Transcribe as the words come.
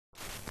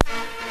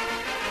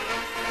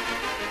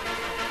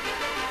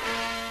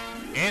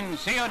In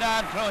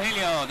Ciudad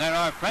Trujillo, there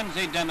are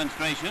frenzied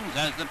demonstrations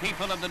as the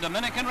people of the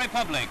Dominican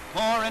Republic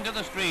pour into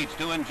the streets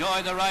to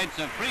enjoy the rights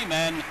of free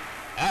men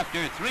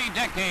after 3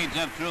 decades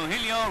of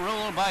Trujillo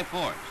rule by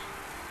force.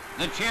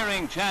 The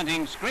cheering,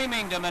 chanting,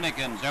 screaming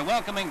Dominicans are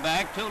welcoming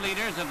back 2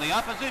 leaders of the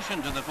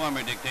opposition to the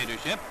former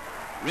dictatorship,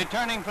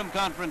 returning from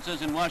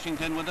conferences in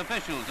Washington with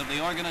officials of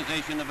the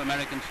Organization of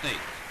American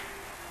States.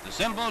 The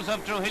symbols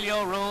of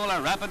Trujillo rule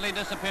are rapidly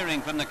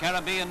disappearing from the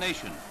Caribbean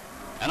nation,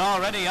 and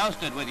already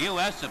ousted with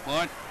U.S.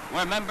 support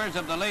were members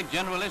of the late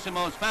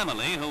Generalissimo's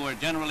family who were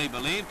generally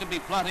believed to be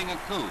plotting a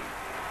coup.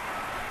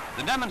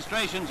 The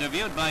demonstrations are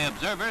viewed by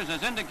observers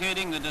as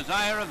indicating the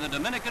desire of the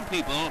Dominican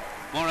people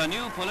for a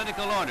new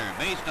political order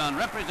based on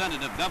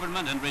representative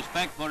government and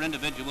respect for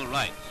individual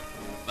rights.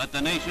 But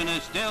the nation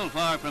is still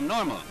far from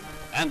normal,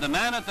 and the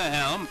man at the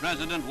helm,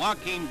 President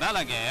Joaquin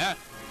Balaguer,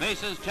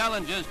 faces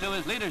challenges to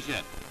his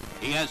leadership.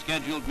 He has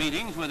scheduled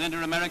meetings with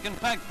inter-American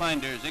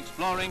fact-finders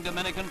exploring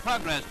Dominican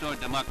progress toward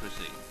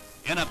democracy.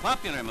 In a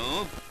popular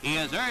move, he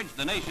has urged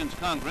the nation's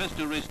Congress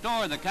to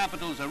restore the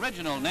capital's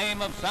original name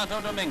of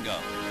Santo Domingo.